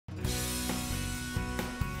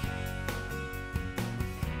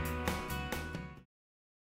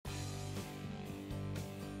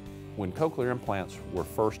When cochlear implants were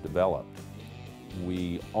first developed,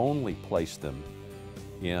 we only placed them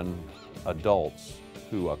in adults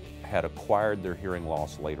who had acquired their hearing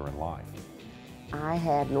loss later in life. I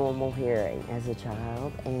had normal hearing as a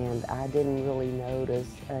child, and I didn't really notice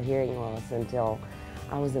a hearing loss until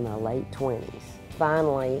I was in my late 20s.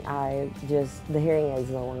 Finally, the hearing aids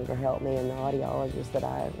no longer helped me, and the audiologist that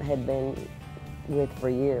I had been with for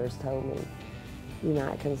years told me, you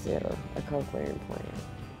might consider a cochlear implant.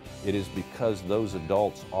 It is because those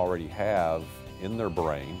adults already have in their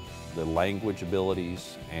brain the language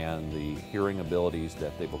abilities and the hearing abilities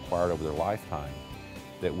that they've acquired over their lifetime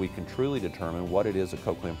that we can truly determine what it is a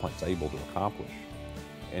cochlear implant is able to accomplish.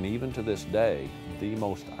 And even to this day, the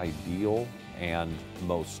most ideal and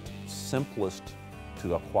most simplest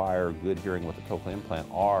to acquire good hearing with a cochlear implant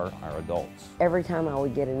are our adults. Every time I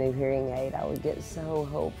would get a new hearing aid, I would get so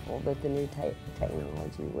hopeful that the new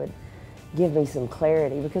technology would give me some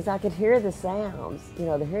clarity, because I could hear the sounds. You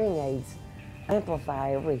know, the hearing aids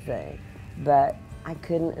amplify everything, but I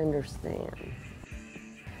couldn't understand.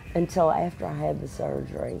 Until after I had the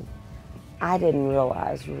surgery, I didn't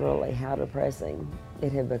realize really how depressing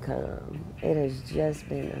it had become. It has just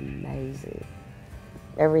been amazing.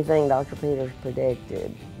 Everything Dr. Peters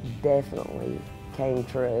predicted definitely came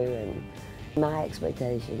true, and my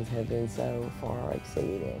expectations have been so far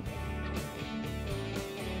exceeded.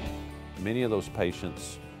 Many of those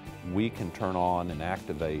patients, we can turn on and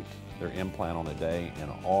activate their implant on a day,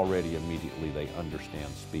 and already immediately they understand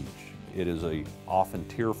speech. It is a often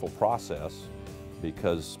tearful process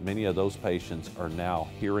because many of those patients are now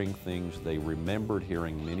hearing things they remembered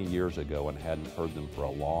hearing many years ago and hadn't heard them for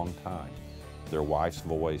a long time. Their wife's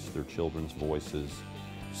voice, their children's voices.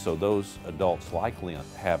 So those adults like Lynn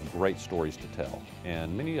have great stories to tell,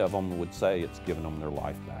 and many of them would say it's given them their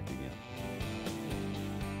life back again.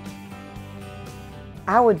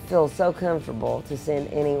 I would feel so comfortable to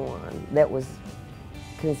send anyone that was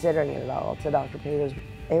considering it at all to Dr. Peters.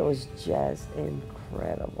 It was just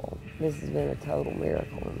incredible. This has been a total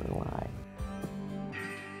miracle in my life.